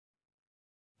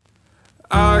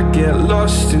I get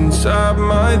lost inside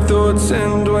my thoughts,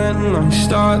 and when I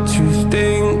start to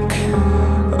think,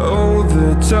 oh,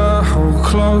 the toe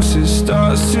closest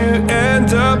starts to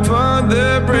end up on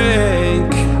the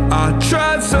brink. I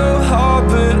tried so hard,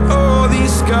 but all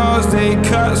these scars, they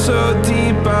cut so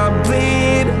deep I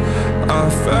bleed. I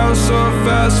fell so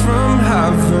fast from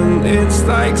heaven, it's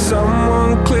like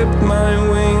someone clipped my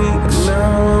wings.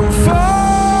 Now I'm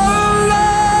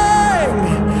falling,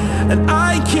 and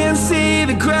I can't see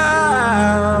the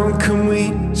ground. Can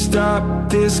we stop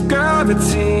this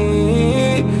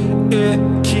gravity? It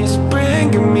keeps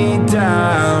bringing me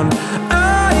down.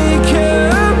 I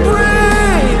can't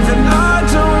breathe and I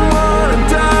don't wanna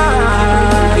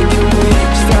die. Can we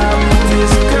stop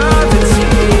this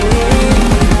gravity?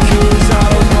 'Cause I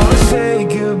don't wanna say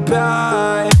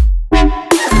goodbye.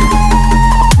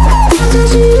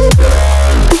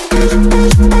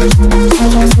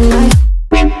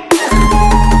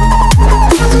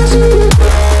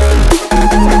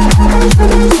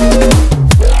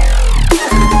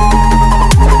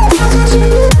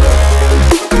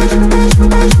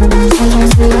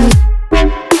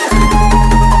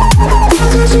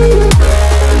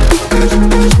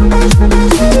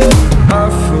 I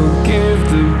forgive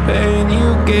the pain you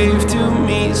gave to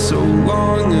me so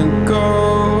long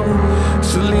ago.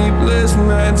 Sleepless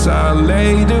nights I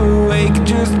laid awake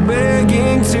just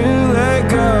begging to let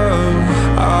go.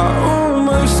 I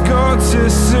almost got to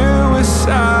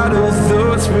suicidal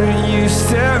thoughts, but you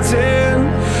stepped in.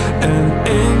 An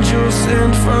angel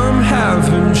sent from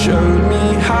heaven showed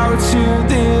me how to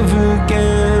live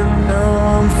again. Now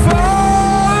I'm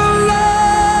falling,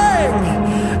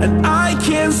 and I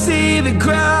can't see the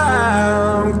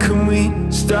ground. Can we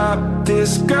stop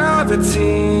this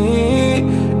gravity?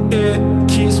 It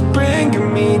keeps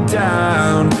bringing me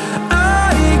down.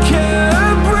 I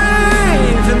can't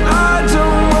breathe and I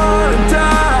don't wanna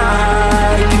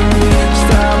die. Can we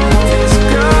stop this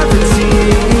gravity?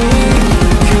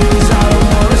 'Cause I don't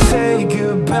wanna say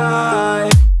goodbye.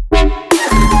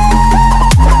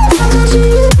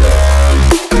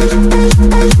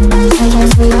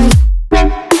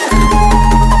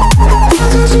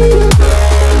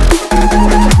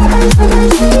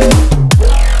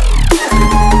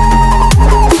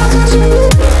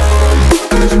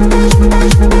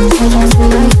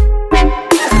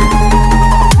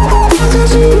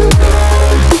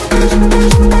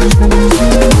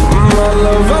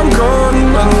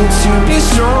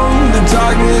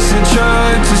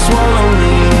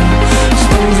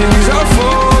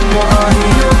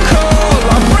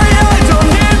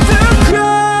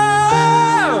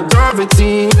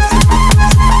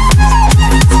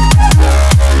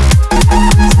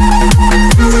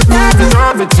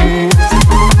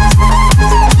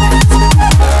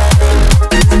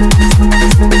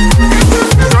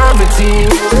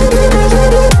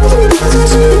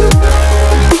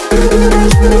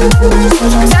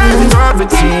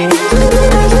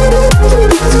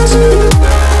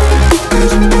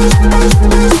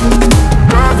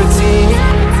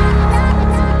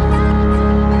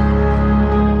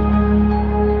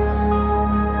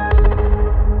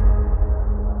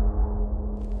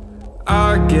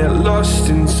 I get lost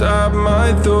inside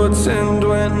my thoughts, and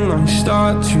when I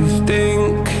start to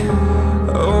think,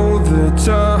 oh, the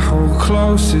toe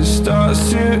closest starts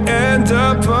to end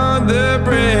up on the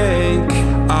brink.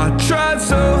 I tried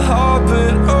so hard,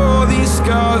 but all these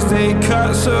scars, they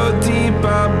cut so deep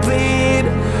I bleed.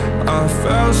 I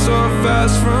fell so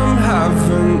fast from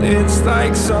heaven, it's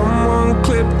like someone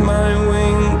clipped my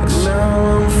wings. Now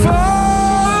I'm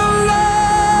falling,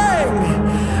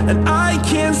 and I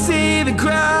can't see the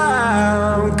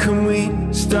ground. Can we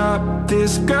stop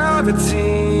this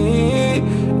gravity?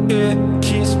 It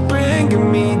keeps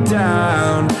bringing me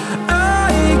down.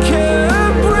 I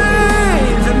can't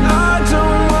breathe and I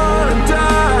don't wanna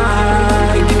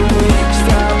die. Can we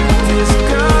stop this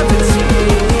gravity?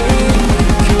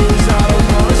 'Cause I don't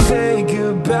wanna say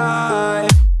goodbye.